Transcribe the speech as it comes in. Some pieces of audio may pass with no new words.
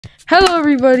Hello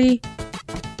everybody!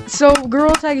 So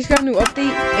Girl Tag has got a new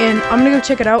update and I'm gonna go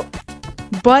check it out,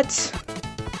 but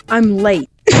I'm late.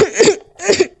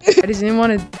 I just didn't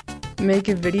want to make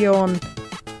a video on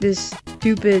this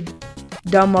stupid,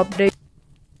 dumb update.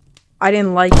 I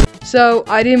didn't like it, so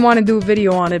I didn't want to do a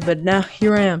video on it, but now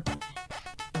here I am.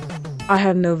 I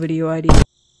have no video idea.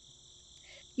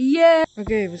 Yeah!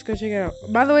 Okay, let's go check it out.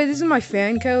 By the way, this is my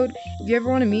fan code. If you ever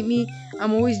want to meet me,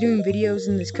 I'm always doing videos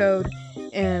in this code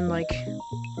and like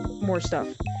more stuff.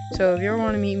 So if you ever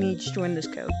want to meet me, just join this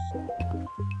code.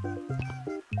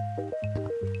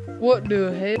 What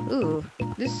the heck? Ooh,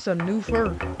 this is a new fur.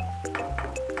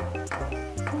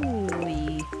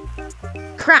 Holy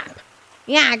crap!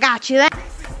 Yeah, I got you that.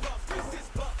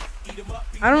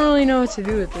 I don't really know what to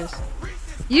do with this.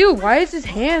 Ew, why is his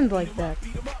hand like that?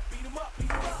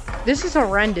 This is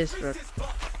horrendous, bro.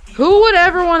 Who would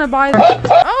ever want to buy this?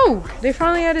 Oh, they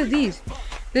finally added these.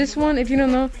 This one, if you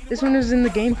don't know, this one was in the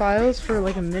game files for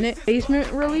like a minute. Basement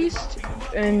released,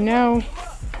 and now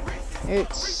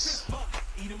it's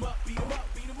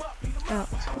out.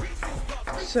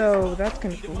 So that's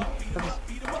kind of cool. That's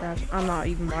trash. I'm not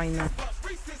even buying that.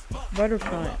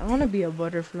 Butterfly. I want to be a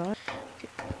butterfly. Okay.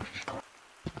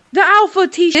 The alpha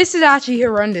t-shirt. This is actually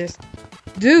horrendous,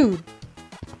 dude.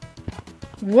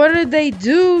 What did they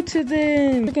do to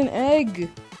them? Like an egg.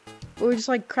 Or just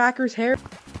like Cracker's hair.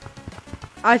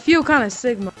 I feel kind of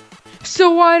Sigma.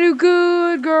 So I do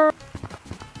good, girl.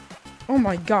 Oh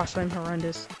my gosh, I'm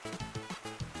horrendous.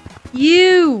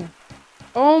 You.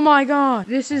 Oh my god.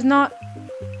 This is not.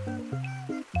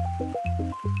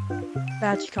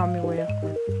 That caught me way off.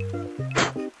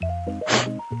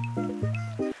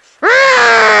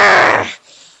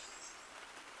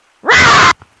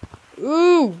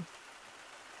 Ooh.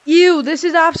 Ew, this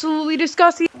is absolutely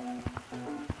disgusting.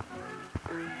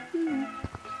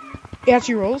 It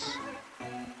actually rolls.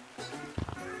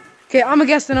 Okay, I'm gonna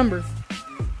guess the number.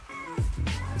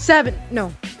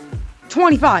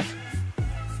 25.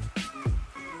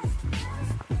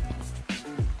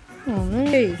 Oh,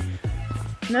 hey.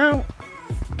 Now.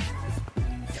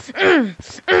 The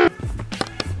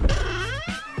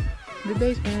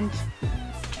basement.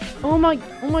 Oh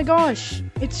my gosh.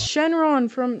 It's Shenron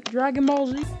from Dragon Ball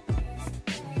Z.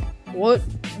 What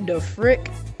the frick?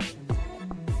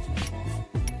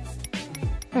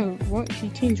 Oh, what? He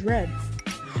changed red.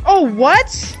 Oh,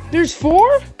 what? There's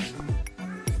 4?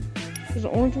 There's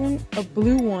an orange one, a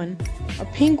blue one, a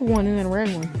pink one, and then a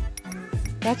red one.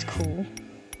 That's cool.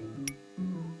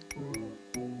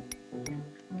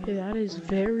 Okay, that is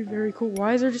very, very cool.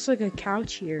 Why is there just like a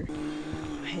couch here?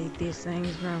 I hate these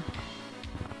things, bro.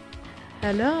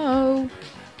 Hello?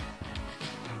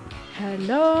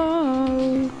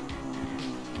 Hello?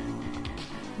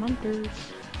 Munters.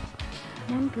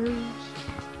 Munters.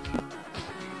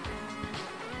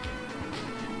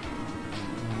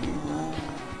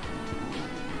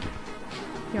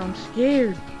 Yeah, I'm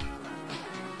scared.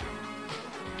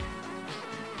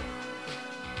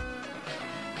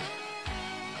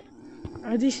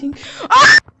 Are these things?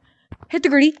 Ah! Hit the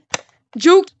gritty.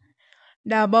 Juke.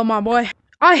 Now, but my boy.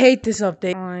 I hate this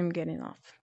update. I'm getting off.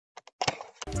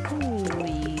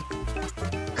 Holy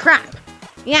crap.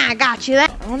 Yeah, I got you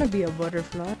that. I want to be a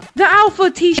butterfly. The alpha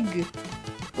t-shirt.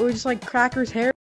 Or just like Cracker's hair.